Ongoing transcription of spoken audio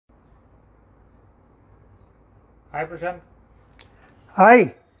Hi Prashant,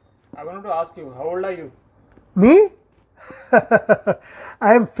 Hi, I wanted to ask you, how old are you? me?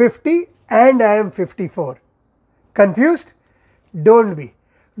 I am 50 and I am 54. Confused? Don't be.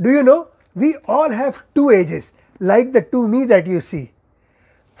 Do you know, we all have two ages, like the two me that you see.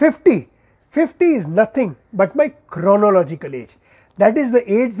 50. 50 is nothing but my chronological age. That is the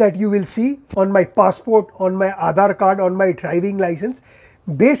age that you will see on my passport, on my Aadhaar card, on my driving license.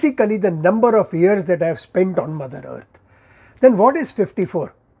 Basically the number of years that I have spent on Mother Earth. Then what is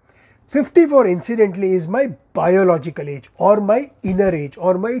 54? 54 incidentally is my biological age or my inner age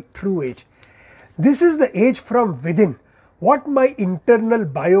or my true age. This is the age from within, what my internal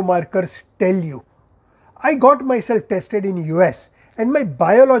biomarkers tell you. I got myself tested in US and my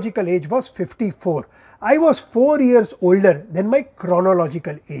biological age was 54. I was 4 years older than my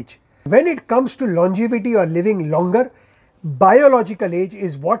chronological age. When it comes to longevity or living longer, biological age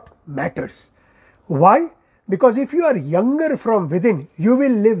is what matters. Why? Because if you are younger from within, you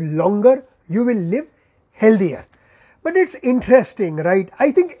will live longer, you will live healthier. But it's interesting, right? I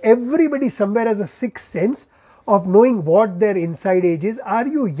think everybody somewhere has a sixth sense of knowing what their inside age is. Are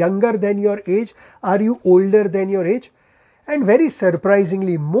you younger than your age? Are you older than your age? And very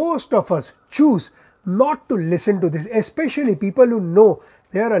surprisingly, most of us choose not to listen to this, especially people who know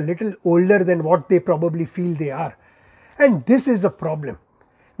they are a little older than what they probably feel they are. And this is a problem.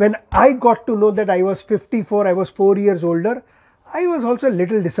 When I got to know that I was 54, I was 4 years older, I was also a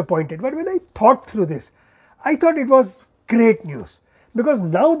little disappointed. But when I thought through this, I thought it was great news. Because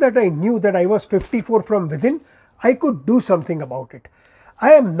now that I knew that I was 54 from within, I could do something about it.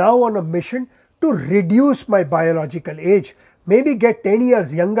 I am now on a mission to reduce my biological age, maybe get 10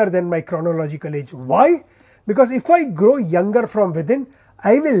 years younger than my chronological age. Why? Because if I grow younger from within,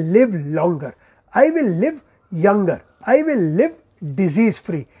 I will live longer. I will live younger. I will live disease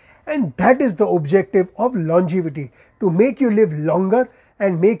free, and that is the objective of longevity, to make you live longer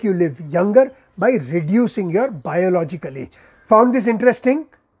and make you live younger by reducing your biological age. Found this interesting?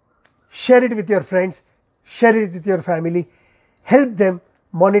 Share it with your friends, share it with your family, help them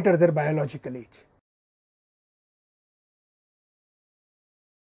monitor their biological age.